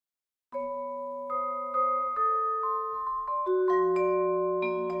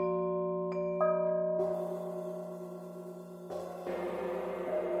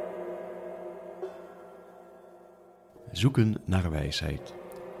Zoeken naar wijsheid.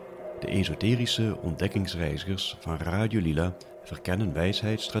 De esoterische ontdekkingsreizigers van Radio Lila verkennen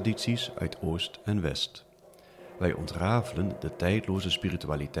wijsheidstradities uit Oost en West. Wij ontrafelen de tijdloze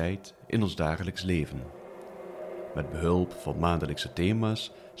spiritualiteit in ons dagelijks leven. Met behulp van maandelijkse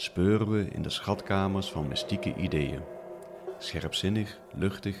thema's speuren we in de schatkamers van mystieke ideeën. Scherpzinnig,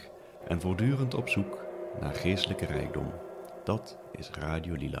 luchtig en voortdurend op zoek naar geestelijke rijkdom. Dat is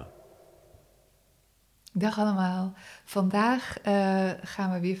Radio Lila. Dag allemaal. Vandaag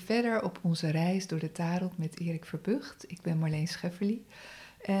gaan we weer verder op onze reis door de tarot met Erik Verbucht. Ik ben Marleen Schefferly.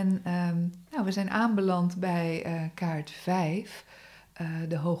 En we zijn aanbeland bij kaart 5,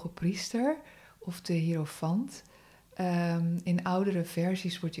 de Hoge Priester of de Hierophant. In oudere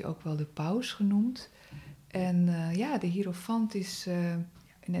versies wordt hij ook wel de paus genoemd. En de Hierophant is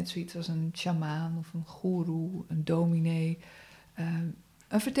net zoiets als een sjamaan of een goeroe, een dominee.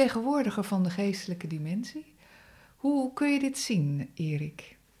 Een vertegenwoordiger van de geestelijke dimensie. Hoe kun je dit zien,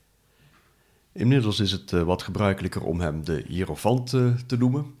 Erik? Inmiddels is het wat gebruikelijker om hem de hierophant te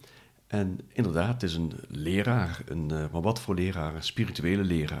noemen. En inderdaad, het is een leraar, maar wat voor leraar? Een spirituele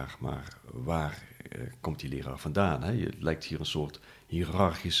leraar. Maar waar komt die leraar vandaan? Hè? Het lijkt hier een soort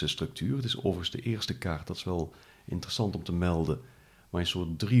hiërarchische structuur. Het is overigens de eerste kaart, dat is wel interessant om te melden, waar je een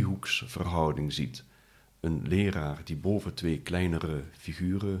soort driehoeksverhouding ziet. Een leraar die boven twee kleinere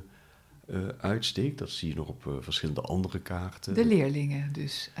figuren uitsteekt. Dat zie je nog op verschillende andere kaarten. De leerlingen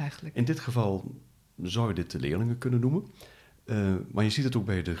dus eigenlijk. In dit geval zou je dit de leerlingen kunnen noemen. Maar je ziet het ook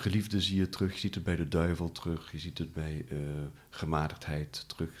bij de geliefde zie je terug. Je ziet het bij de duivel terug. Je ziet het bij gematigdheid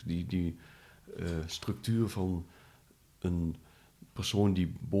terug. Die structuur van een persoon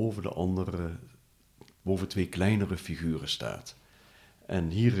die boven de andere, boven twee kleinere figuren staat. En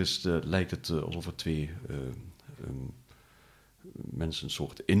hier lijkt het alsof er twee mensen een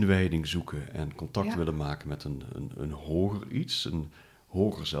soort inwijding zoeken en contact willen maken met een hoger iets, een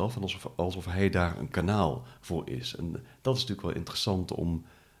hoger zelf, en alsof hij daar een kanaal voor is. En dat is natuurlijk wel interessant om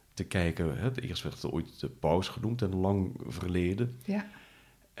te kijken. Hè? Eerst werd het ooit de paus genoemd in een lang verleden. Ja.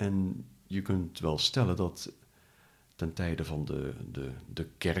 En je kunt wel stellen dat ten tijde van de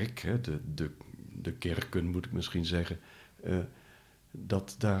kerk, hè, de kerken moet ik misschien zeggen,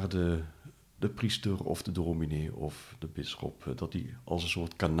 dat daar de priester of de dominee of de bisschop, dat die als een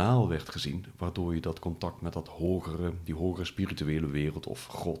soort kanaal werd gezien, waardoor je dat contact met die hogere spirituele wereld of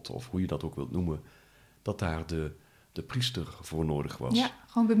God, of hoe je dat ook wilt noemen, dat daar de priester voor nodig was. Ja,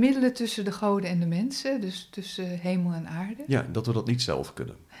 gewoon bemiddelen tussen de goden en de mensen, dus tussen hemel en aarde. Ja, dat we dat niet zelf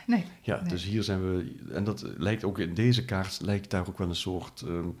kunnen. Nee. Ja, nee. Dus hier zijn we, en dat lijkt ook in deze kaart, lijkt daar ook wel een soort,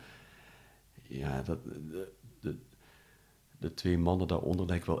 de twee mannen daaronder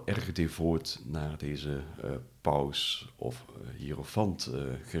lijken wel erg devoot naar deze paus of hierophant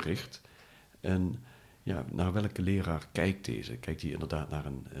gericht. En ja, naar welke leraar kijkt deze? Kijkt hij inderdaad naar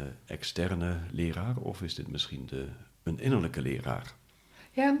een externe leraar of is dit misschien een innerlijke leraar?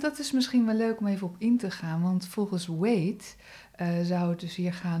 Ja, dat is misschien wel leuk om even op in te gaan, want volgens Waite zou het dus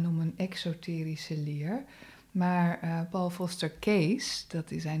hier gaan om een exoterische leer. Maar Paul Foster Case,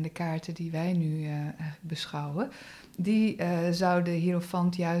 dat zijn de kaarten die wij nu eigenlijk beschouwen, die zou de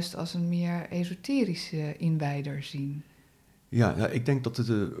hierophant juist als een meer esoterische inwijder zien. Ja, ik denk dat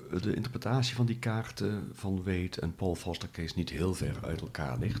de interpretatie van die kaarten van Waite en Paul Foster Case niet heel ver uit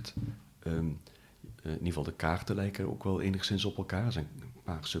elkaar ligt. In ieder geval de kaarten lijken ook wel enigszins op elkaar. Er zijn een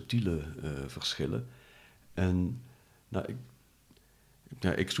paar subtiele verschillen. En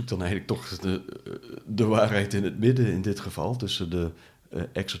ik zoek dan eigenlijk toch de waarheid in het midden in dit geval, tussen de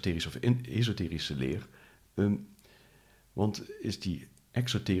exoterische of esoterische leer. Want is die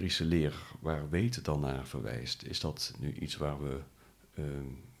exoterische leer waar Waite dan naar verwijst, is dat nu iets waar we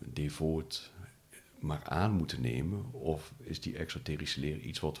devoot maar aan moeten nemen? Of is die exoterische leer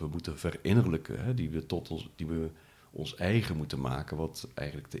iets wat we moeten verinnerlijken, hè? Die we ons eigen moeten maken, wat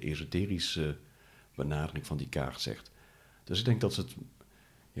eigenlijk de esoterische benadering van die kaart zegt. Dus ik denk dat het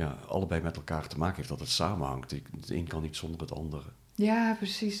allebei met elkaar te maken heeft, dat het samenhangt. Het een kan niet zonder het andere. Ja,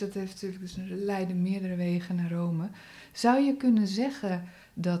 precies. Dat heeft natuurlijk dus leiden meerdere wegen naar Rome. Zou je kunnen zeggen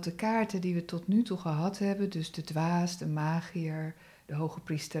dat de kaarten die we tot nu toe gehad hebben, dus de dwaas, de magier, de hoge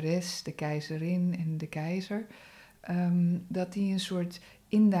priesteres, de keizerin en de keizer, dat die een soort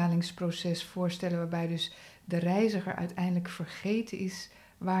indalingsproces voorstellen waarbij dus de reiziger uiteindelijk vergeten is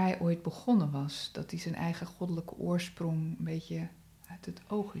waar hij ooit begonnen was. Dat hij zijn eigen goddelijke oorsprong een beetje uit het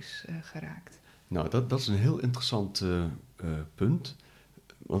oog is geraakt. Nou, dat is een heel interessant punt.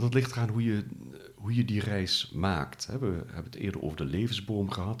 Want het ligt eraan hoe je die reis maakt. We hebben het eerder over de levensboom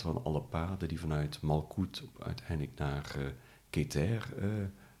gehad, van alle paden die vanuit Malkut uiteindelijk naar Keter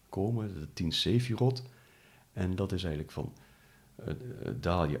komen, de 10 Sefirot. En dat is eigenlijk van,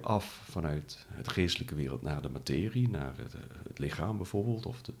 daal je af vanuit het geestelijke wereld naar de materie, naar het lichaam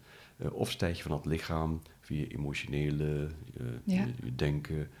bijvoorbeeld, of stijg je van het lichaam via emotionele, je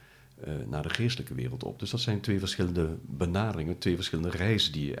denken, naar de geestelijke wereld op. Dus dat zijn twee verschillende benaderingen, twee verschillende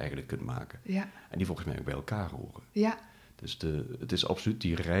reizen die je eigenlijk kunt maken. Ja. En die volgens mij ook bij elkaar horen. Ja. Dus het is absoluut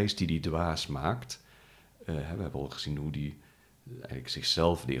die reis die dwaas maakt. We hebben al gezien hoe die eigenlijk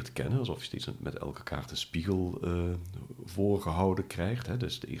zichzelf leert kennen, alsof je steeds met elke kaart een spiegel voorgehouden krijgt. Hè?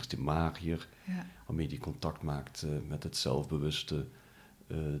 Dus de eerste magier, waarmee die contact maakt met het zelfbewuste.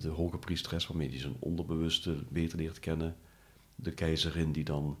 De hoge priesteres, waarmee die zijn onderbewuste beter leert kennen. De keizerin die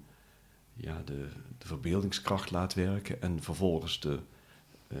dan de verbeeldingskracht laat werken. En vervolgens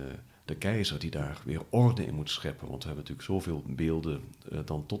de keizer die daar weer orde in moet scheppen. Want we hebben natuurlijk zoveel beelden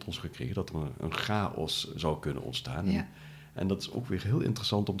dan tot ons gekregen dat er een chaos zou kunnen ontstaan. Ja. En dat is ook weer heel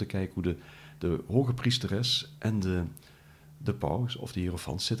interessant om te kijken hoe de hoge priesteres en de paus of de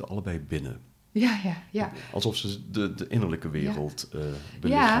hierofant zitten allebei binnen. Ja. Alsof ze de innerlijke wereld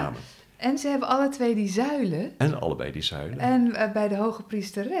belichamen. En ze hebben alle twee die zuilen. En allebei die zuilen. En bij de hoge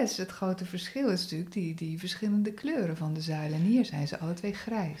priesteres, het grote verschil is natuurlijk die verschillende kleuren van de zuilen. En hier zijn ze alle twee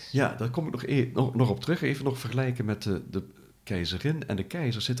grijs. Ja, daar kom ik nog op terug. Even nog vergelijken met de keizerin en de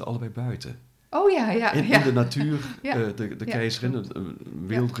keizer zitten allebei buiten. Oh ja. In de natuur, de keizerin, een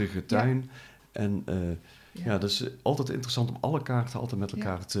weelderige tuin. En dat is altijd interessant om alle kaarten altijd met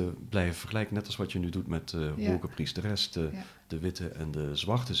elkaar te blijven vergelijken. Net als wat je nu doet met de hoge priesteres, de witte en de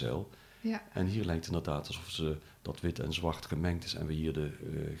zwarte zuil. Ja. En hier lijkt het inderdaad alsof dat wit en zwart gemengd is en we hier de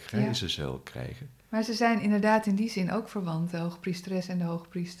grijze zuil krijgen. Maar ze zijn inderdaad in die zin ook verwant, de hoogpriesteres en de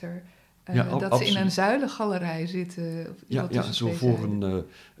hoogpriester. Dat absoluut. ze in een zuilengalerij zitten. Zo voor een...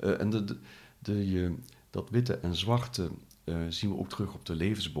 dat witte en zwarte zien we ook terug op de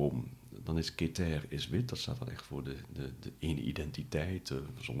levensboom. Dan is Keter is wit, dat staat dan echt voor de ene identiteit.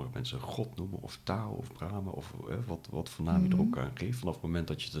 Sommige mensen God noemen, of Tao, of Brahma, of wat voor naam je er ook aan geeft. Vanaf het moment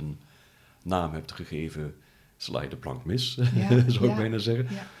dat je het een naam hebt gegeven, sla je de plank mis, zou ik bijna zeggen.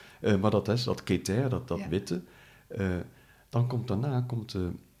 Ja. Maar dat is dat Keter, dat witte. Daarna komt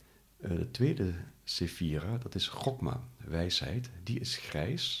de tweede Sephira, dat is Chokma, wijsheid. Die is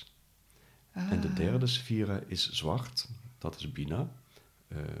grijs. En de derde Sephira is zwart, dat is Bina.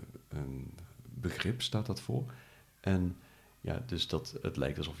 Een begrip staat dat voor. En dus het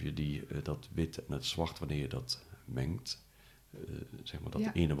lijkt alsof je dat wit en het zwart, wanneer je dat mengt, zeg maar dat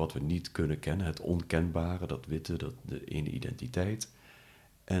ene wat we niet kunnen kennen, het onkenbare, dat witte, de ene identiteit.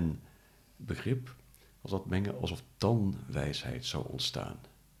 En begrip, als dat mengen, alsof dan wijsheid zou ontstaan.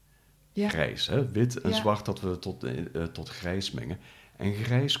 Ja. Grijs, hè? Wit en zwart, dat we tot grijs mengen. En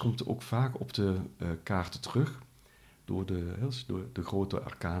grijs komt ook vaak op de kaarten terug. Door de grote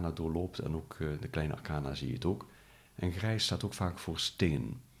arcana doorloopt en ook de kleine arcana zie je het ook. En grijs staat ook vaak voor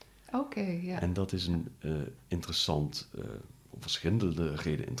steen. Oké, ja. En dat is een interessant, om verschillende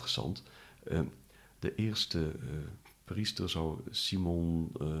redenen interessant. De eerste priester zou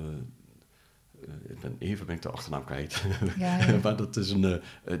Simon... ben ik de achternaam kwijt. Ja. Maar dat is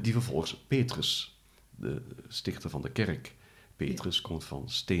die vervolgens Petrus, de stichter van de kerk. Petrus komt van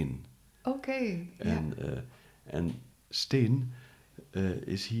steen. Oké, En steen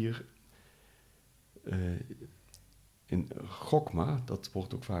is hier in Chokma, dat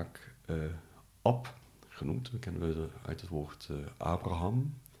wordt ook vaak Ab genoemd. Dat kennen we uit het woord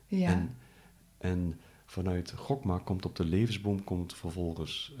Abraham. Ja. En vanuit Chokma komt op de levensboom komt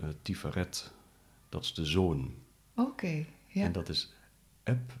vervolgens Tiferet. Dat is de zoon. Oké, ja. En dat is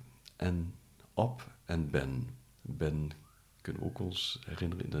Eb en Ab en Ben. Ben kunnen we ook ons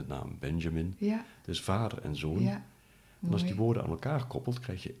herinneren in de naam Benjamin. Ja. Dus vader en zoon. Ja. En als die woorden aan elkaar koppelt,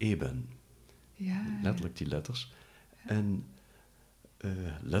 krijg je Eben. Ja. Letterlijk die letters. En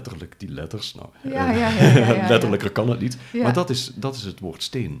letterlijk die letters. Nou, letterlijker kan het niet. Ja. Maar dat is het woord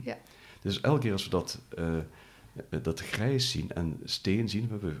steen. Ja. Dus elke keer als we dat grijs zien en steen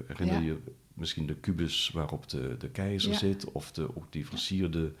zien, we herinneren je misschien de kubus waarop de keizer zit, of ook die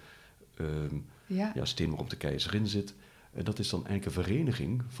versierde steen waarop de keizerin zit. Dat is dan eigenlijk een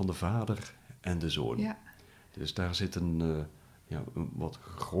vereniging van de vader en de zoon. Ja. Dus daar zit een wat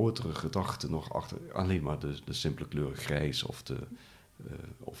grotere gedachte nog achter. Alleen maar de simpele kleur grijs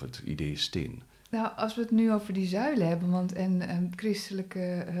of het idee steen. Nou, als we het nu over die zuilen hebben, en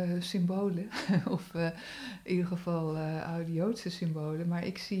christelijke symbolen, of in ieder geval oude Joodse symbolen, maar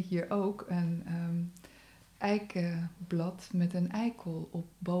ik zie hier ook een eikenblad met een eikel op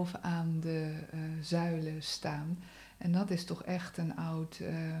bovenaan de zuilen staan. En dat is toch echt een oud,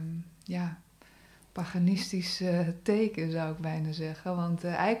 paganistisch teken, zou ik bijna zeggen. Want de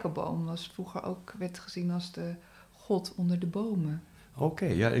eikenboom werd gezien als de god onder de bomen. Oké,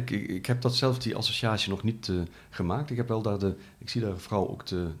 ja, ik heb dat zelf, die associatie nog niet gemaakt. Ik heb wel ik zie daar vooral ook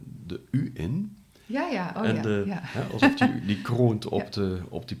de U in. Ja, oh en ja. Hè, alsof die kroont op, Ja.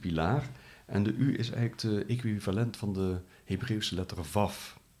 op die pilaar. En de U is eigenlijk de equivalent van de Hebreeuwse letter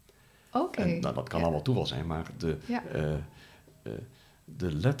Vav. Oké. En nou, dat kan allemaal toeval zijn, maar Ja.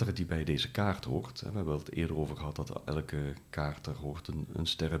 de letter die bij deze kaart hoort, we hebben het eerder over gehad dat elke kaart, daar hoort een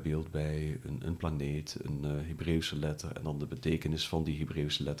sterrenbeeld bij, een planeet, een Hebreeuwse letter en dan de betekenis van die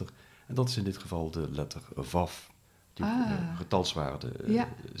Hebreeuwse letter. En dat is in dit geval de letter Vav, die getalswaarde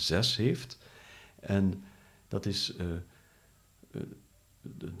 6 heeft. En dat is,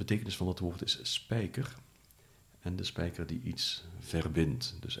 de betekenis van dat woord is spijker. En de spijker die iets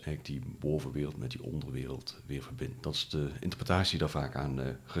verbindt. Dus eigenlijk die bovenwereld met die onderwereld weer verbindt. Dat is de interpretatie die daar vaak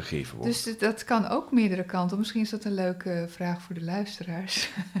aan gegeven wordt. Dus dat kan ook meerdere kanten. Misschien is dat een leuke vraag voor de luisteraars.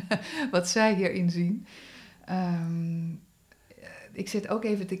 Wat zij hierin zien. Ik zit ook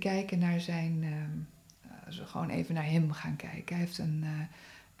even te kijken naar zijn... gewoon even naar hem gaan kijken. Hij heeft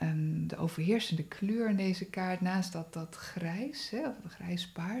de overheersende kleur in deze kaart. Naast dat grijs, hè, of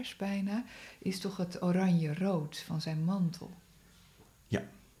grijs-paars bijna... is toch het oranje-rood van zijn mantel.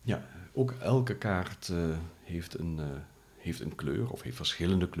 Ja, ook elke kaart heeft een kleur, of heeft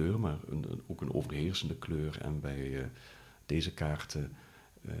verschillende kleuren, maar ook een overheersende kleur. En bij deze kaarten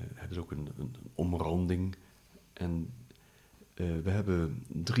hebben ze ook een omranding. En we hebben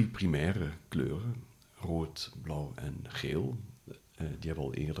 3 primaire kleuren, rood, blauw en geel. Die hebben we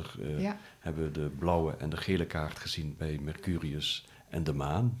al eerder hebben de blauwe en de gele kaart gezien bij Mercurius en de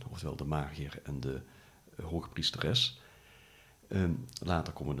maan, oftewel de magier en de hoogpriesteres.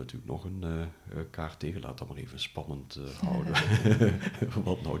 Later komen we natuurlijk nog een kaart tegen. Laat dat maar even spannend houden.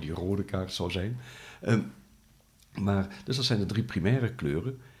 Wat nou die rode kaart zou zijn. Dus dat zijn de 3 primaire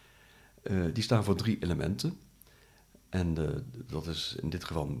kleuren. Die staan voor 3 elementen. En dat is in dit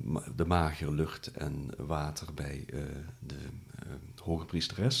geval de magier, lucht en water bij de hoge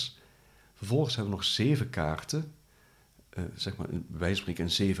priesteres. Vervolgens hebben we nog 7 kaarten. Zeg maar, bij wijze van spreken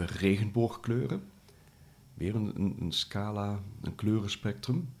 7 regenboogkleuren. Weer een scala, een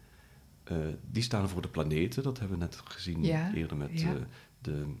kleurenspectrum. Die staan voor de planeten. Dat hebben we net gezien eerder met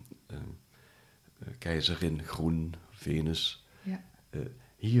de keizerin groen, Venus. Ja.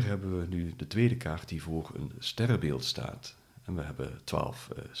 Hier hebben we nu de tweede kaart die voor een sterrenbeeld staat. En we hebben 12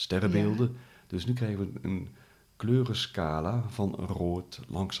 sterrenbeelden. Ja. Dus nu krijgen we een kleurenscala van rood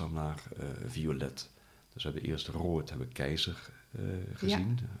langzaam naar violet. Dus we hebben eerst rood, hebben we keizer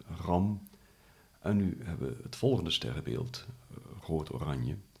gezien, ram. En nu hebben we het volgende sterrenbeeld,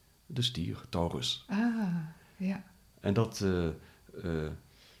 rood-oranje, de stier, Taurus. Ja. En dat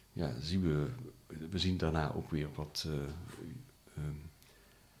zien we zien daarna ook weer wat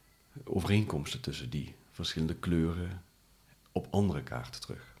overeenkomsten tussen die verschillende kleuren op andere kaarten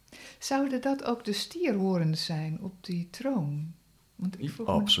terug. Zouden dat ook de stierhorens zijn op die troon? Want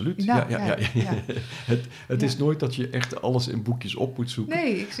absoluut, ja. Het is nooit dat je echt alles in boekjes op moet zoeken.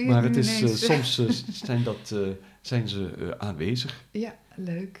 Nee, ik zie maar het het nu is soms zijn ze aanwezig. Ja,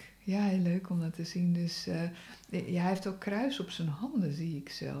 leuk. Ja, heel leuk om dat te zien. Dus hij heeft ook kruis op zijn handen, zie ik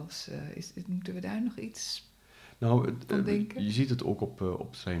zelfs. Moeten we daar nog iets van denken? Je ziet het ook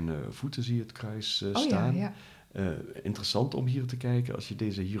op zijn voeten, zie je het kruis staan. Ja. Interessant om hier te kijken, als je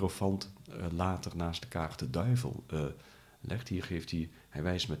deze hierofant later naast de kaart de duivel legt. Hier hij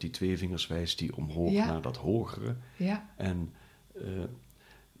wijst met die 2 vingers omhoog naar dat hogere. Ja. En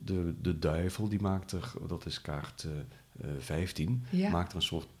de duivel, die maakt dat is kaart 15, maakt er een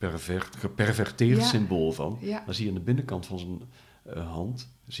soort geperverteerd symbool van. Ja. Dan zie je aan de binnenkant van zijn hand,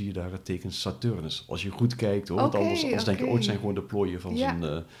 zie je daar het teken Saturnus. Als je goed kijkt hoor, want anders denk je, het zijn gewoon de plooien van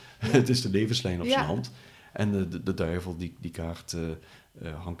zijn... het is de levenslijn op zijn hand. En de duivel, die kaart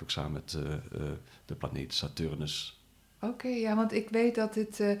hangt ook samen met de planeet Saturnus. Oké, want ik weet dat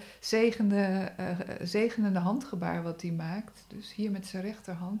dit zegenende handgebaar wat hij maakt, dus hier met zijn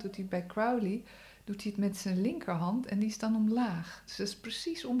rechterhand, doet hij bij Crowley, doet hij het met zijn linkerhand en die is dan omlaag. Dus dat is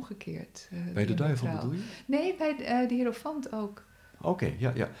precies omgekeerd. Bij de duivel bedoel je? Nee, bij de hierofant ook. Oké,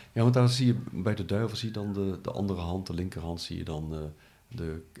 ja, want daar zie je, bij de duivel zie je dan de andere hand, de linkerhand, zie je dan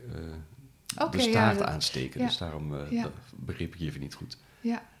de staart aansteken. Dus daarom begreep ik je even niet goed.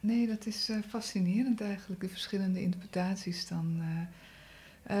 Ja, nee, dat is fascinerend eigenlijk, de verschillende interpretaties dan.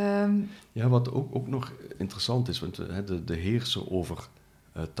 Ja, wat ook nog interessant is, want de heerser over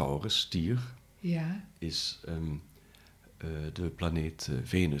Taurus, stier, is de planeet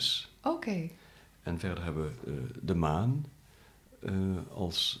Venus. Oké. En verder hebben we de maan,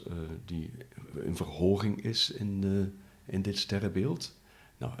 als die een verhoging is in dit sterrenbeeld.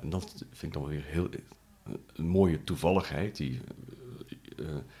 Nou, en dat vind ik dan weer heel een mooie toevalligheid die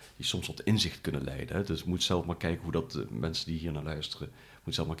soms tot inzicht kunnen leiden. Hè. Dus moet zelf maar kijken hoe dat mensen die hier naar luisteren,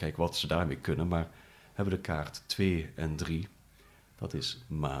 moet zelf maar kijken wat ze daarmee kunnen. Maar we hebben de kaart 2 en 3. Dat is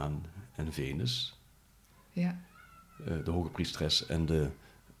maan en Venus. Ja. De hoge priesteres en de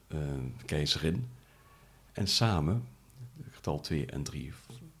keizerin. En samen, getal 2 en 3,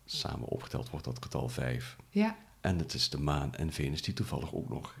 samen opgeteld wordt dat getal 5. Ja. En het is de maan en Venus die toevallig ook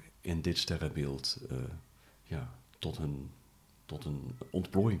nog in dit sterrenbeeld tot een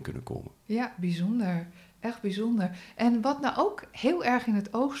ontplooiing kunnen komen. Ja, bijzonder. Echt bijzonder. En wat nou ook heel erg in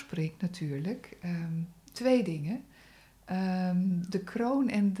het oog springt natuurlijk, 2 dingen. De kroon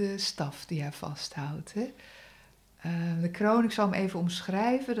en de staf die hij vasthoudt. Hè. De kroon, ik zal hem even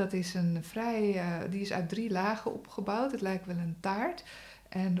omschrijven, dat is die is uit 3 lagen opgebouwd. Het lijkt wel een taart.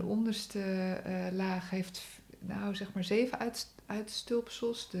 En de onderste laag heeft, zeg maar 7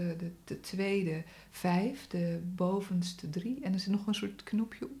 uitstulpsels. De tweede 5, de bovenste 3. En er zit nog een soort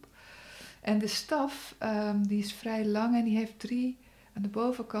knoepje op. En de staf, die is vrij lang en die heeft aan de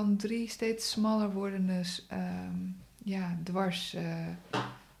bovenkant 3 steeds smaller wordende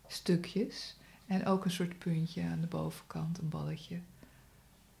dwarsstukjes. En ook een soort puntje aan de bovenkant, een balletje.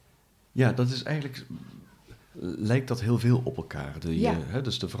 Ja, dat is eigenlijk, lijkt dat heel veel op elkaar.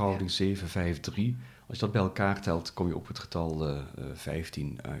 Dus de verhouding 7, 5, 3. Als je dat bij elkaar telt, kom je op het getal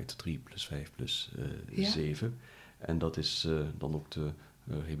 15 uit. 3 plus 5 plus 7. En dat is dan ook de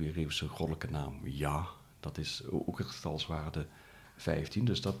Hebreeuwse goddelijke naam Ja. Dat is ook het getalswaarde 15.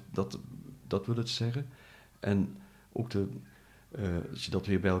 Dus dat wil het zeggen. En ook als je dat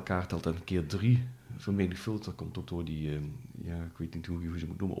weer bij elkaar telt en een keer 3 vermenigvuldigt, dat komt ook door die, ik weet niet hoe je ze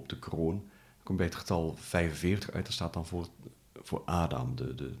moet noemen, op de kroon. Dan kom je bij het getal 45 uit. Dat staat dan voor Adam,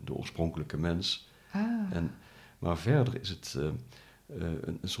 de oorspronkelijke mens. Maar verder is het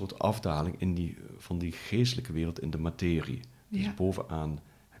een soort afdaling van die geestelijke wereld in de materie. Dus bovenaan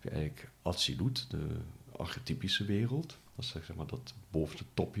heb je eigenlijk Atsilut, de archetypische wereld. Dat is zeg maar dat bovenste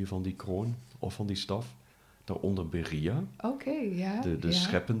topje van die kroon of van die staf. Daaronder Beria, de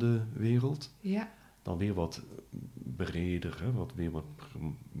scheppende wereld. Ja. Dan weer wat breder, wat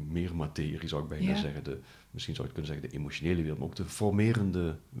meer materie zou ik bijna zeggen. Misschien zou je kunnen zeggen de emotionele wereld, maar ook de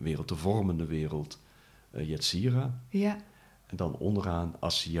formerende wereld, de vormende wereld, Yetzira. Ja. En dan onderaan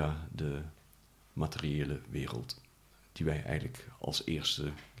Assia, de materiële wereld, die wij eigenlijk als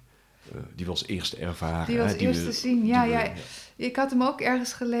eerste ervaren. Die we als eerste zien, Ik had hem ook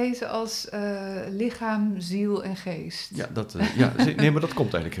ergens gelezen als lichaam, ziel en geest. Ja, maar dat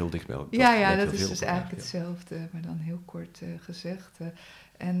komt eigenlijk heel dicht bij elkaar. Dat is dus eigenlijk hetzelfde, maar dan heel kort gezegd.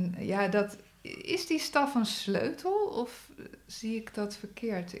 Is die staf een sleutel of zie ik dat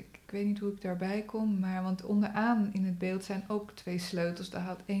verkeerd? Ik weet niet hoe ik daarbij kom, want onderaan in het beeld zijn ook 2 sleutels. Daar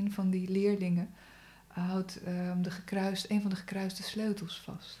houdt een van die leerlingen een van de gekruiste sleutels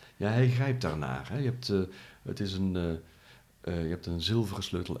vast. Ja, hij grijpt daarnaar. Hè. Je hebt een zilveren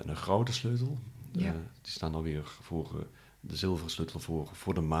sleutel en een gouden sleutel. Die staan dan weer voor de zilveren sleutel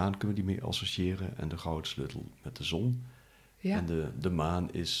voor de maan, kunnen we die mee associëren. En de gouden sleutel met de zon. Ja. En de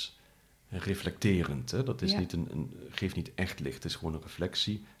maan is reflecterend. Hè. Dat is geeft niet echt licht, het is gewoon een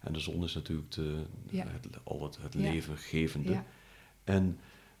reflectie. En de zon is natuurlijk het levengevende. Ja. En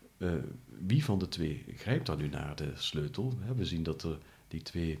wie van de 2 grijpt dan nu naar de sleutel? We zien dat die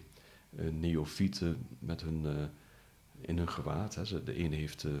 2 neofieten in hun gewaad. De ene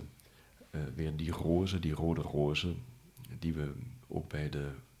heeft weer die rode roze, die we ook bij de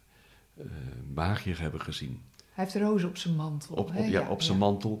magier hebben gezien. Hij heeft rozen op zijn mantel. Op zijn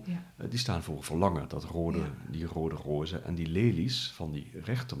mantel. Ja. Die staan voor verlangen, die rode rozen. En die lelies van die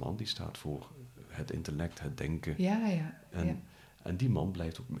rechterman, die staat voor het intellect, het denken. En die man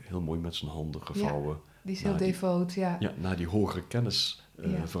blijft ook heel mooi met zijn handen gevouwen. Die is heel devoot, naar die hogere kennis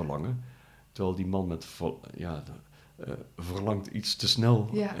verlangen. Terwijl die man verlangt iets te snel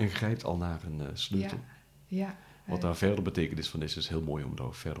en grijpt al naar een sleutel. Wat daar verder betekenis van is heel mooi om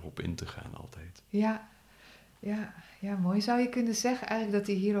daar verder op in te gaan altijd. Ja, mooi. Zou je kunnen zeggen eigenlijk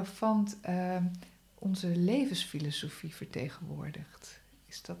dat die hierofant onze levensfilosofie vertegenwoordigt?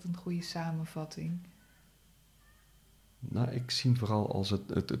 Is dat een goede samenvatting? Nou, ik zie vooral als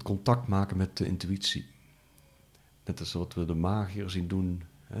het contact maken met de intuïtie. Net als wat we de magier zien doen,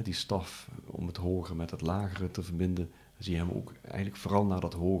 die staf om het hogere met het lagere te verbinden. Dan zie je hem ook eigenlijk vooral naar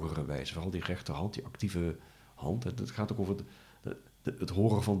dat hogere wijzen. Vooral die rechterhand, die actieve hand. Het gaat ook over het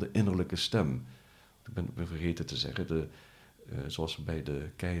horen van de innerlijke stem. Ik ben vergeten te zeggen, zoals we bij de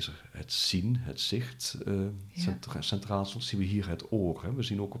keizer het zien, het zicht centraal stond, zien we hier het oor. Hè. We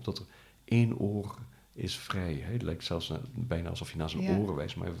zien ook op dat er 1 oor is vrij. Hè. Het lijkt zelfs bijna alsof je naar zijn oren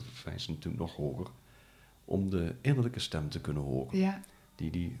wijst, maar hij wijst natuurlijk nog hoger. Om de innerlijke stem te kunnen horen. Ja.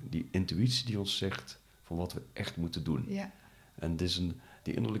 Die intuïtie die ons zegt van wat we echt moeten doen. Ja. En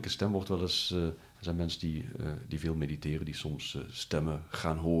die innerlijke stem wordt wel eens... er zijn mensen die veel mediteren, die soms stemmen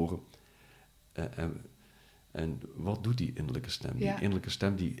gaan horen. En wat doet die innerlijke stem? Die innerlijke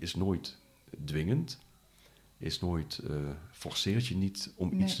stem die is nooit dwingend, is nooit, forceert je niet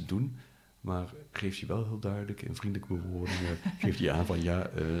om iets te doen, maar geeft je wel heel duidelijk in vriendelijke bewoordingen, geeft je aan van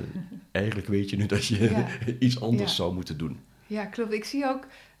eigenlijk weet je nu dat je iets anders zou moeten doen. Ja, klopt.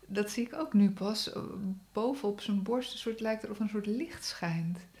 Dat zie ik ook nu pas, boven op zijn borst lijkt er of een soort licht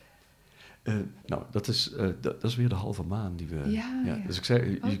schijnt. Dat is weer de halve maan die we... Ja. Dus ik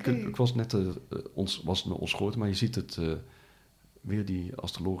zei, ik was net was me ontschoten, maar je ziet het weer die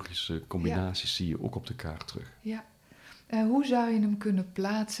astrologische combinaties zie je ook op de kaart terug. Ja. Hoe zou je hem kunnen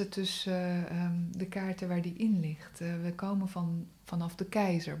plaatsen tussen de kaarten waar die in ligt? We komen vanaf de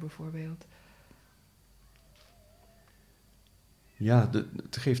keizer bijvoorbeeld. Ja,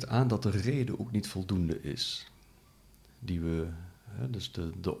 het geeft aan dat de reden ook niet voldoende is. Dus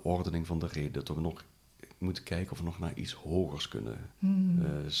de ordening van de reden, dat we nog moeten kijken of we nog naar iets hogers kunnen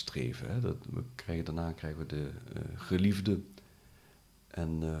streven. Hè. Daarna krijgen we de geliefde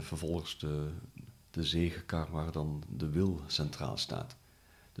en vervolgens de zegenkar waar dan de wil centraal staat.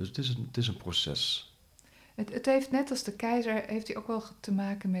 Dus het is een proces. Het heeft net als de keizer, heeft hij ook wel te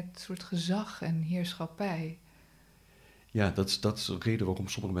maken met een soort gezag en heerschappij. Ja, dat is de reden waarom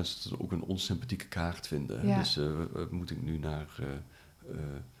sommige mensen het ook een onsympathieke kaart vinden. Ja. Dus moet ik nu naar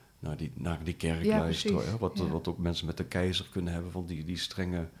die kerk luisteren. Hè? Wat ook mensen met de keizer kunnen hebben, van die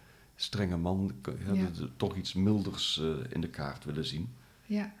strenge man, toch iets milders in de kaart willen zien.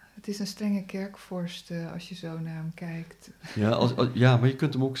 Ja, het is een strenge kerkvorst als je zo naar hem kijkt. Ja, maar je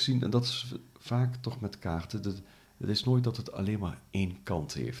kunt hem ook zien, en dat is vaak toch met kaarten, het is nooit dat het alleen maar één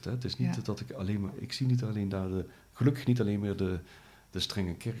kant heeft. Hè? Het is niet dat ik zie niet alleen daar gelukkig niet alleen meer de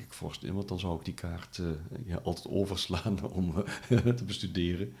strenge kerkvorst in, want dan zou ik die kaart altijd overslaan om te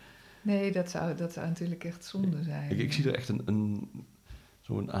bestuderen. Nee, dat zou natuurlijk echt zonde zijn. Ik zie er echt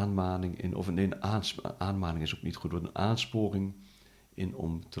zo'n aanmaning in, of nee, aanmaning is ook niet goed, maar een aansporing in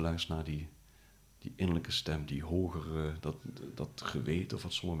om te luisteren naar die innerlijke stem, die hogere, dat geweten, of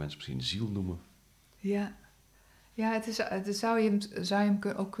wat sommige mensen misschien ziel noemen. Ja. Ja, zou je hem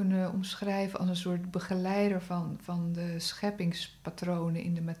ook kunnen omschrijven als een soort begeleider van de scheppingspatronen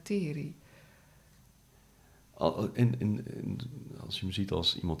in de materie. Als je hem ziet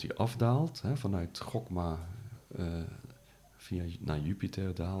als iemand die afdaalt, vanuit Chokma naar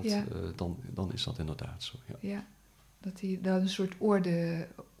Jupiter daalt, dan is dat inderdaad zo. Ja, dat hij dan een soort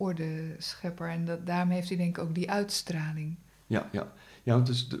ordeschepper en daarom heeft hij denk ik ook die uitstraling. Ja,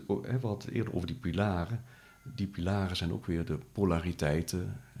 want we hadden het eerder over die pilaren. Die pilaren zijn ook weer de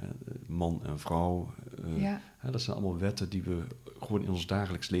polariteiten, man en vrouw. Dat zijn allemaal wetten die we gewoon in ons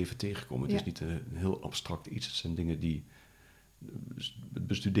dagelijks leven tegenkomen. Het is niet een heel abstract iets. Het zijn dingen die... Het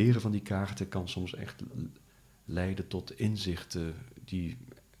bestuderen van die kaarten kan soms echt leiden tot inzichten die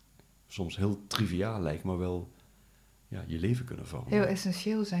soms heel triviaal lijken, maar wel je leven kunnen vormen. Heel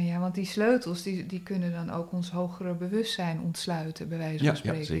essentieel zijn, want die sleutels die kunnen dan ook ons hogere bewustzijn ontsluiten, bij wijze van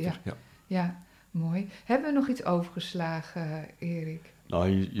spreken. Ja, zeker. Ja, mooi. Hebben we nog iets overgeslagen, Erik?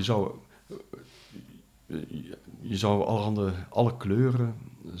 Nou, je zou alle kleuren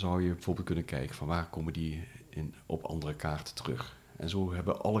zou je bijvoorbeeld kunnen kijken van waar komen die op andere kaarten terug. En zo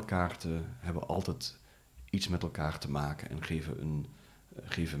hebben alle kaarten altijd iets met elkaar te maken en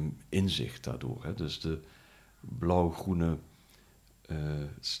geven inzicht daardoor. Hè. Dus de blauw-groene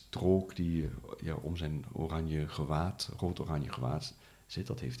strook die om zijn rood-oranje gewaad zit,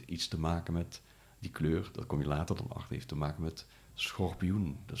 dat heeft iets te maken met die kleur, dat kom je later dan achter, heeft te maken met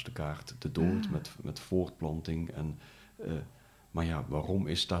schorpioen. Dat is de kaart de dood met voortplanting. Maar waarom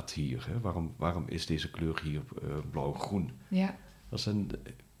is dat hier? Hè? Waarom is deze kleur hier blauw-groen? Ja. Dat zijn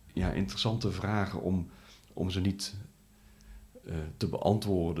interessante vragen om ze niet te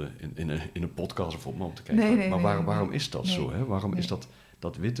beantwoorden in een podcast bijvoorbeeld, om te kijken. Waarom is dat zo? Hè? Waarom is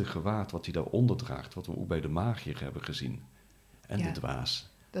dat witte gewaad wat hij daaronder draagt, wat we ook bij de magier hebben gezien? En de dwaas.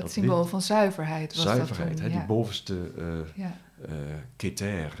 Dat symbool van zuiverheid was zuiverheid, dat toen, die bovenste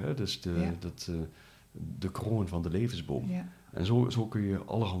keter, dus de kroon van de levensboom. Ja. En zo kun je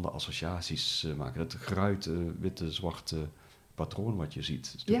allerhande associaties maken. Dat gruite, witte, zwarte patroon wat je ziet,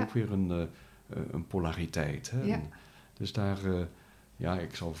 is natuurlijk ook weer een polariteit. Hè? Ja. Dus daar,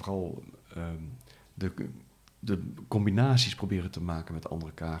 ik zou vooral de combinaties proberen te maken met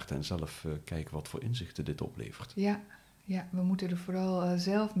andere kaarten en zelf kijken wat voor inzichten dit oplevert. Ja, ja, we moeten er vooral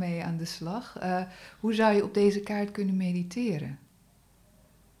zelf mee aan de slag. Hoe zou je op deze kaart kunnen mediteren?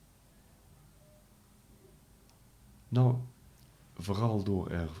 Nou, vooral door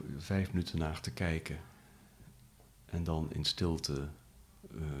er 5 minuten naar te kijken en dan in stilte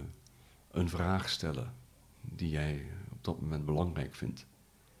een vraag stellen die jij op dat moment belangrijk vindt.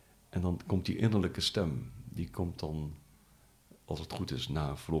 En dan komt die innerlijke stem, die komt dan, als het goed is,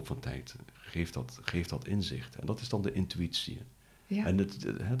 na verloop van tijd, geeft dat inzicht. En dat is dan de intuïtie. Ja. En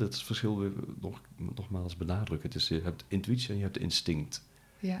dat is verschil weer nogmaals benadrukken. Je hebt intuïtie en je hebt instinct.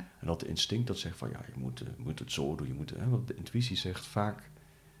 Ja. En dat instinct dat zegt van ja, je moet het zo doen. Want de intuïtie zegt vaak,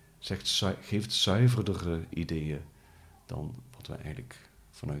 geeft zuiverdere ideeën dan wat we eigenlijk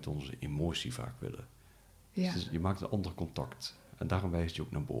vanuit onze emotie vaak willen. Ja. Dus je maakt een ander contact. En daarom wijst je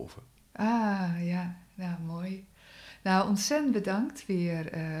ook naar boven. Ah, ja. Nou, mooi. Nou, ontzettend bedankt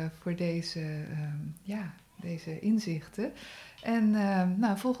weer voor deze inzichten.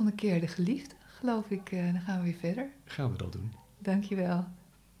 En volgende keer de geliefde, geloof ik. Dan gaan we weer verder. Gaan we dat doen. Dankjewel.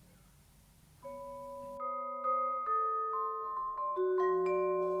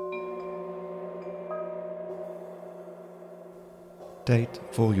 Tijd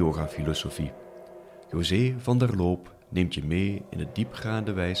voor yoga-filosofie. José van der Loop neemt je mee in de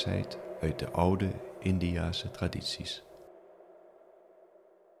diepgaande wijsheid uit de oude Indiase tradities.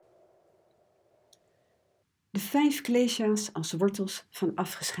 De 5 klesha's als wortels van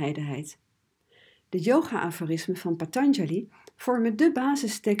afgescheidenheid. De yoga-aforismen van Patanjali vormen de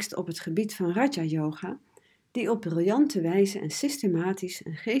basistekst op het gebied van Raja Yoga, die op briljante wijze en systematisch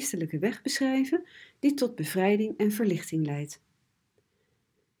een geestelijke weg beschrijven die tot bevrijding en verlichting leidt.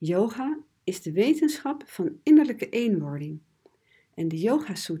 Yoga is de wetenschap van innerlijke eenwording. En de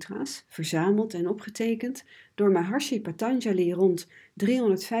Yoga Sutra's, verzameld en opgetekend door Maharshi Patanjali rond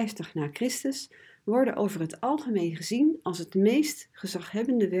 350 na Christus, worden over het algemeen gezien als het meest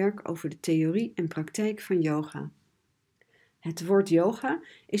gezaghebbende werk over de theorie en praktijk van yoga. Het woord yoga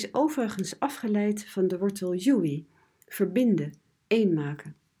is overigens afgeleid van de wortel yui, verbinden,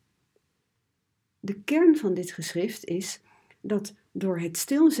 eenmaken. De kern van dit geschrift is dat door het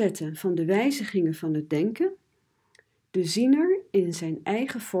stilzetten van de wijzigingen van het denken, de ziener in zijn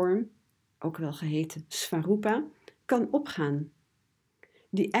eigen vorm, ook wel geheten svarupa, kan opgaan.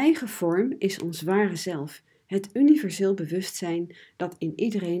 Die eigen vorm is ons ware zelf, het universeel bewustzijn dat in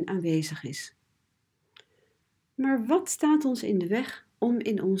iedereen aanwezig is. Maar wat staat ons in de weg om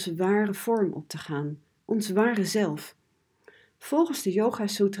in onze ware vorm op te gaan, ons ware zelf? Volgens de Yoga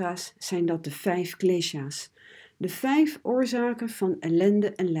Sutra's zijn dat de 5 klesha's, de 5 oorzaken van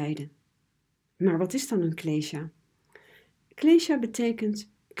ellende en lijden. Maar wat is dan een klesha? Klesha betekent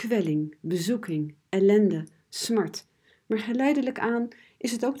kwelling, bezoeking, ellende, smart, maar geleidelijk aan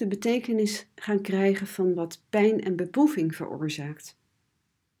is het ook de betekenis gaan krijgen van wat pijn en beproeving veroorzaakt.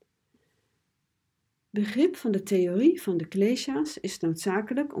 Begrip van de theorie van de klesha's is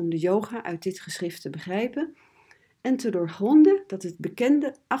noodzakelijk om de yoga uit dit geschrift te begrijpen en te doorgronden dat het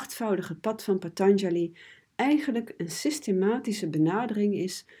bekende 8voudige pad van Patanjali eigenlijk een systematische benadering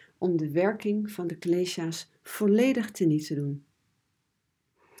is om de werking van de klesha's volledig teniet te doen.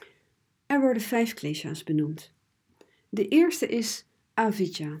 Er worden 5 klesha's benoemd. De eerste is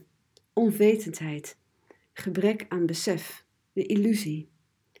avidya, onwetendheid, gebrek aan besef, de illusie.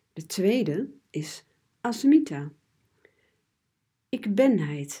 De tweede is asmita,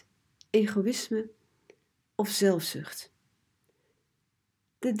 ikbenheid, egoïsme of zelfzucht.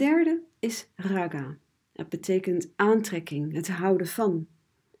 De derde is raga, dat betekent aantrekking, het houden van.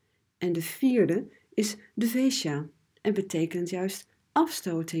 En de vierde is dvesha en betekent juist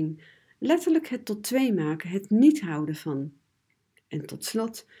afstoting, letterlijk het tot 2 maken, het niet houden van. En tot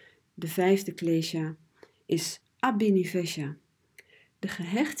slot, de 5e klesha is abhinivesha, de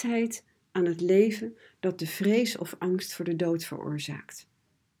gehechtheid aan het leven dat de vrees of angst voor de dood veroorzaakt.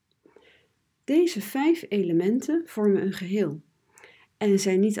 Deze 5 elementen vormen een geheel en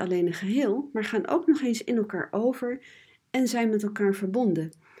zijn niet alleen een geheel, maar gaan ook nog eens in elkaar over en zijn met elkaar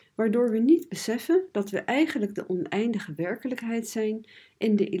verbonden, waardoor we niet beseffen dat we eigenlijk de oneindige werkelijkheid zijn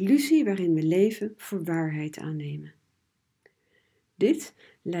en de illusie waarin we leven voor waarheid aannemen. Dit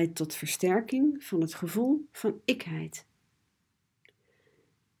leidt tot versterking van het gevoel van ikheid.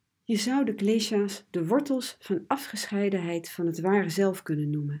 Je zou de klesha's de wortels van afgescheidenheid van het ware zelf kunnen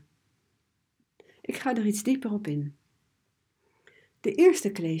noemen. Ik ga er iets dieper op in. De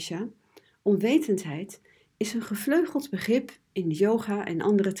eerste klesha, onwetendheid, is een gevleugeld begrip in de yoga en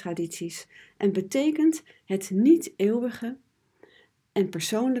andere tradities en betekent het niet-eeuwige en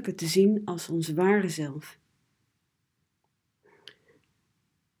persoonlijke te zien als ons ware zelf.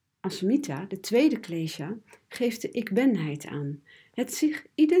 Asmita, de tweede klesha, geeft de ik-benheid aan, het zich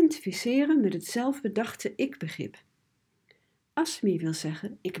identificeren met het zelfbedachte ik-begrip. Asmi wil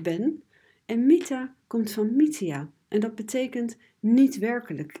zeggen ik ben en mita komt van mithya en dat betekent niet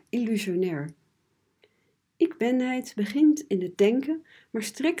werkelijk, illusionair. Ik-benheid begint in het denken, maar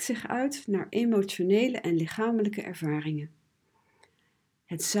strekt zich uit naar emotionele en lichamelijke ervaringen.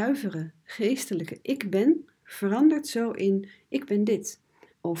 Het zuivere, geestelijke ik ben verandert zo in ik ben dit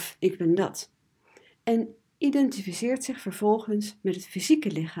of ik ben dat en identificeert zich vervolgens met het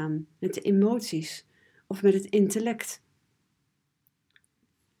fysieke lichaam, met de emoties of met het intellect.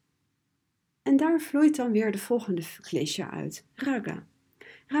 En daar vloeit dan weer de volgende klesha uit, raga.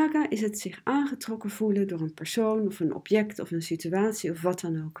 Raga is het zich aangetrokken voelen door een persoon of een object of een situatie of wat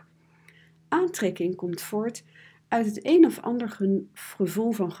dan ook. Aantrekking komt voort uit het een of ander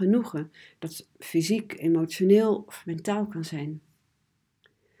gevoel van genoegen, dat fysiek, emotioneel of mentaal kan zijn.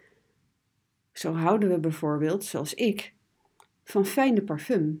 Zo houden we bijvoorbeeld, zoals ik, van fijne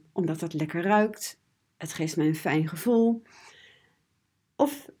parfum, omdat dat lekker ruikt, het geeft mij een fijn gevoel.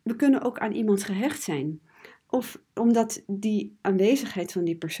 Of we kunnen ook aan iemand gehecht zijn, of omdat die aanwezigheid van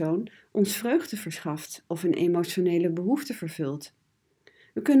die persoon ons vreugde verschaft of een emotionele behoefte vervult.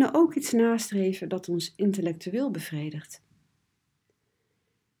 We kunnen ook iets nastreven dat ons intellectueel bevredigt.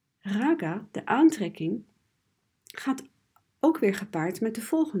 Raga, de aantrekking, gaat ook weer gepaard met de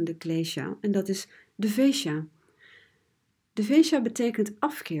volgende klesha en dat is dvesha. Dvesha betekent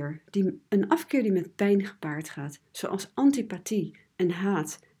afkeer, een afkeer die met pijn gepaard gaat, zoals antipathie en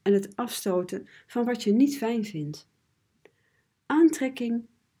haat en het afstoten van wat je niet fijn vindt. Aantrekking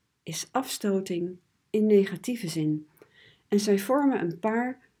is afstoting in negatieve zin en zij vormen een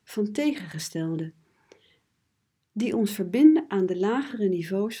paar van tegengestelde, die ons verbinden aan de lagere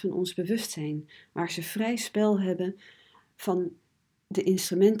niveaus van ons bewustzijn, waar ze vrij spel hebben van de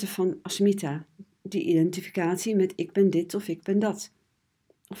instrumenten van asmita, die identificatie met ik ben dit of ik ben dat,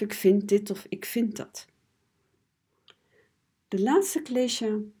 of ik vind dit of ik vind dat. De laatste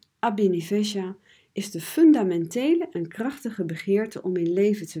klesha, abhinivesha, is de fundamentele en krachtige begeerte om in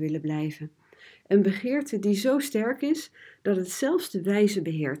leven te willen blijven. Een begeerte die zo sterk is dat het zelfs de wijze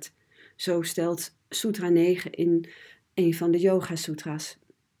beheert. Zo stelt Sutra 9 in een van de Yoga Sutra's,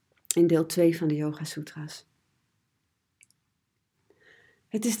 in deel 2 van de Yoga Sutra's.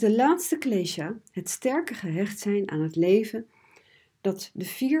 Het is de laatste klesha, het sterke gehecht zijn aan het leven, dat de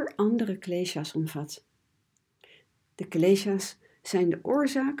 4 andere klesha's omvat. De klesha's zijn de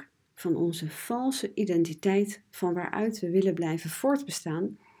oorzaak van onze valse identiteit van waaruit we willen blijven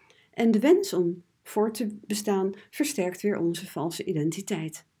voortbestaan en de wens om voort te bestaan versterkt weer onze valse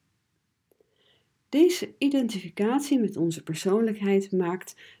identiteit. Deze identificatie met onze persoonlijkheid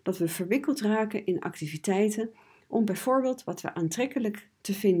maakt dat we verwikkeld raken in activiteiten om bijvoorbeeld wat we aantrekkelijk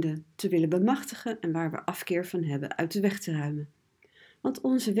te vinden te willen bemachtigen en waar we afkeer van hebben uit de weg te ruimen. Want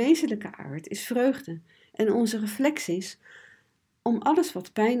onze wezenlijke aard is vreugde en onze reflex is om alles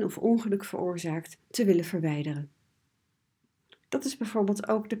wat pijn of ongeluk veroorzaakt te willen verwijderen. Dat is bijvoorbeeld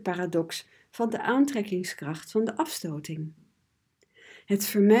ook de paradox van de aantrekkingskracht van de afstoting. Het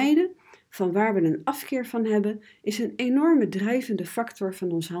vermijden van waar we een afkeer van hebben is een enorme drijvende factor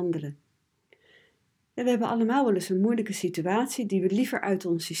van ons handelen. En we hebben allemaal wel eens een moeilijke situatie die we liever uit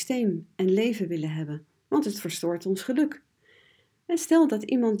ons systeem en leven willen hebben, want het verstoort ons geluk. En stel dat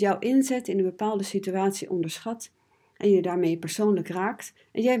iemand jouw inzet in een bepaalde situatie onderschat en je daarmee persoonlijk raakt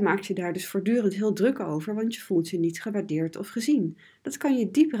en jij maakt je daar dus voortdurend heel druk over, want je voelt je niet gewaardeerd of gezien. Dat kan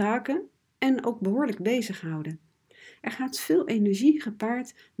je diep raken en ook behoorlijk bezighouden. Er gaat veel energie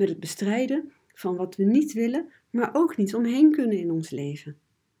gepaard met het bestrijden van wat we niet willen, maar ook niet omheen kunnen in ons leven.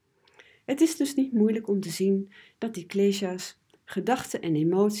 Het is dus niet moeilijk om te zien dat die klesha's gedachten en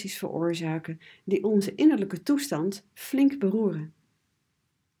emoties veroorzaken die onze innerlijke toestand flink beroeren.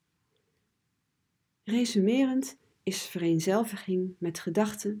 Resumerend is vereenzelviging met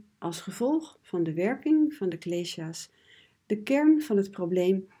gedachten als gevolg van de werking van de klesha's de kern van het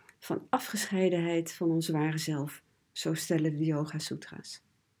probleem van afgescheidenheid van ons ware zelf, zo stellen de Yoga Sutra's.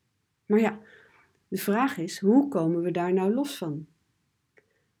 Maar ja, de vraag is, hoe komen we daar nou los van?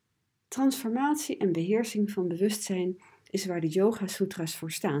 Transformatie en beheersing van bewustzijn is waar de Yoga Sutra's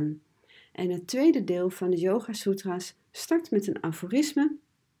voor staan. En het tweede deel van de Yoga Sutra's start met een aforisme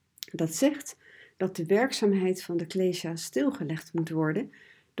dat zegt dat de werkzaamheid van de klesha's stilgelegd moet worden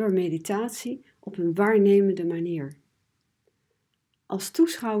door meditatie op een waarnemende manier. Als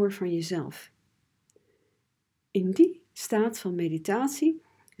toeschouwer van jezelf. In die staat van meditatie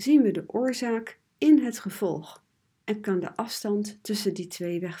zien we de oorzaak in het gevolg en kan de afstand tussen die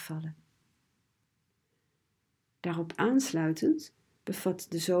twee wegvallen. Daarop aansluitend bevat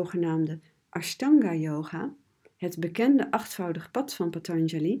de zogenaamde Ashtanga Yoga, het bekende 8voudig pad van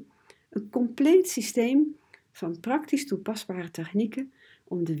Patanjali, een compleet systeem van praktisch toepasbare technieken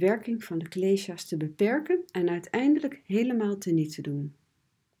om de werking van de klesha's te beperken en uiteindelijk helemaal teniet te doen.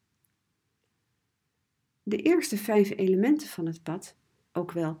 De eerste 5 elementen van het pad,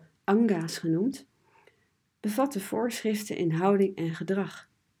 ook wel anga's genoemd, bevatten voorschriften in houding en gedrag,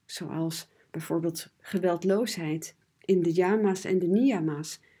 zoals bijvoorbeeld geweldloosheid in de yama's en de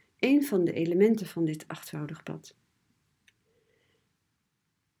niyama's, een van de elementen van dit 8voudig pad.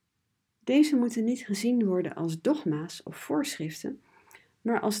 Deze moeten niet gezien worden als dogma's of voorschriften,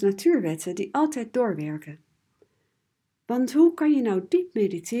 maar als natuurwetten die altijd doorwerken. Want hoe kan je nou diep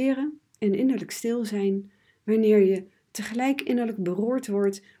mediteren en innerlijk stil zijn wanneer je tegelijk innerlijk beroerd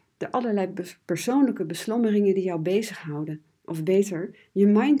wordt door allerlei persoonlijke beslommeringen die jou bezighouden, of beter, je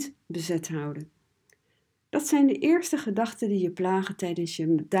mind bezet houden? Dat zijn de eerste gedachten die je plagen tijdens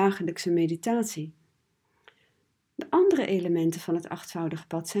je dagelijkse meditatie. De andere elementen van het 8voudig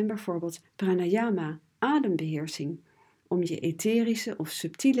pad zijn bijvoorbeeld pranayama, adembeheersing, om je etherische of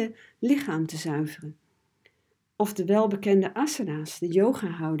subtiele lichaam te zuiveren. Of de welbekende asana's, de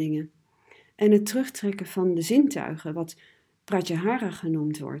yoga-houdingen, en het terugtrekken van de zintuigen, wat pratyahara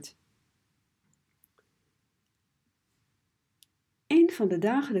genoemd wordt. Een van de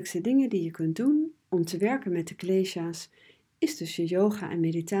dagelijkse dingen die je kunt doen om te werken met de klesha's is dus je yoga- en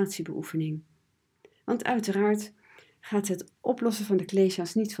meditatiebeoefening. Want uiteraard gaat het oplossen van de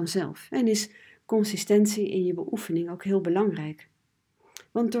klesha's niet vanzelf en is consistentie in je beoefening ook heel belangrijk.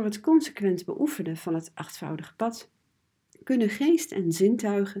 Want door het consequent beoefenen van het 8voudig pad kunnen geest en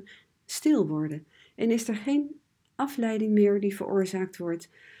zintuigen stil worden en is er geen afleiding meer die veroorzaakt wordt,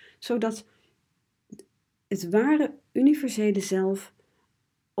 zodat het ware universele zelf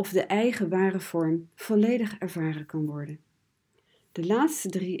of de eigen ware vorm volledig ervaren kan worden. De laatste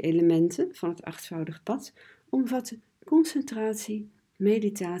 3 elementen van het 8voudig pad omvatten concentratie,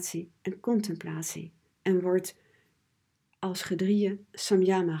 meditatie en contemplatie en wordt als gedrieën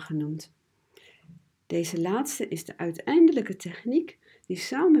samyama genoemd. Deze laatste is de uiteindelijke techniek die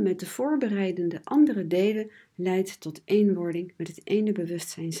samen met de voorbereidende andere delen leidt tot eenwording met het ene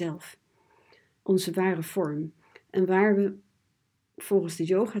bewustzijn zelf, onze ware vorm, en waar we volgens de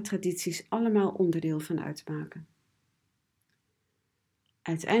yoga-tradities allemaal onderdeel van uitmaken.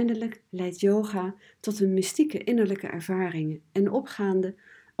 Uiteindelijk leidt yoga tot een mystieke innerlijke ervaring en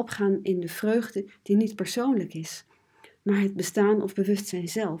opgaan in de vreugde die niet persoonlijk is, maar het bestaan of bewustzijn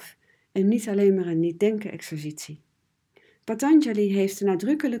zelf en niet alleen maar een niet-denken-exercitie. Patanjali heeft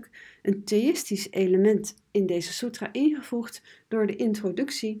nadrukkelijk een theïstisch element in deze sutra ingevoegd door de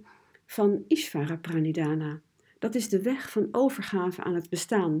introductie van Ishvara Pranidhana. Dat is de weg van overgave aan het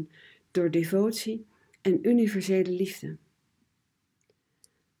bestaan door devotie en universele liefde.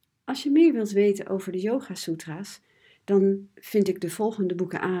 Als je meer wilt weten over de Yoga Sutra's, dan vind ik de volgende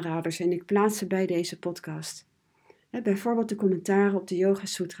boeken aanraders en ik plaats ze bij deze podcast. Bijvoorbeeld de commentaren op de Yoga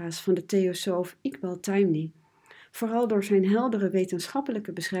Sutra's van de theosoof Iqbal Taimni, vooral door zijn heldere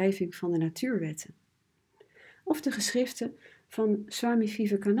wetenschappelijke beschrijving van de natuurwetten. Of de geschriften van Swami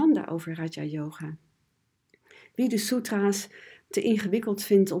Vivekananda over Raja Yoga. Wie de sutra's te ingewikkeld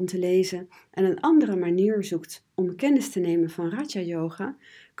vindt om te lezen en een andere manier zoekt om kennis te nemen van Raja Yoga,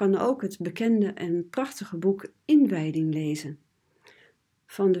 kan ook het bekende en prachtige boek Inwijding lezen.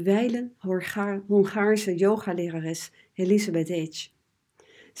 Van de wijlen Hongaarse yogalerares Elisabeth Age.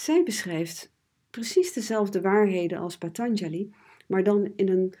 Zij beschrijft precies dezelfde waarheden als Patanjali, maar dan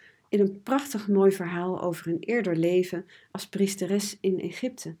in een prachtig mooi verhaal over een eerder leven als priesteres in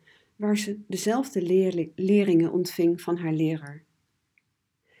Egypte, waar ze dezelfde leringen ontving van haar leraar.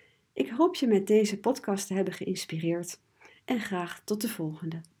 Ik hoop je met deze podcast te hebben geïnspireerd en graag tot de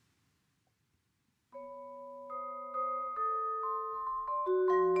volgende.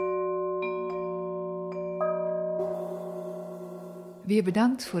 Weer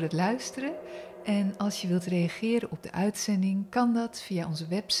bedankt voor het luisteren en als je wilt reageren op de uitzending kan dat via onze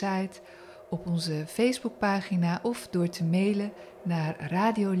website, op onze Facebookpagina of door te mailen naar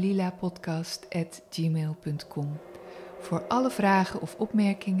radiolilapodcast@gmail.com. Voor alle vragen of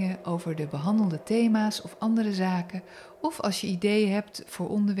opmerkingen over de behandelde thema's of andere zaken, of als je ideeën hebt voor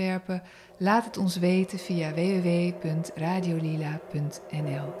onderwerpen, laat het ons weten via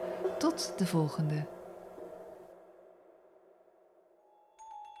www.radiolila.nl. Tot de volgende!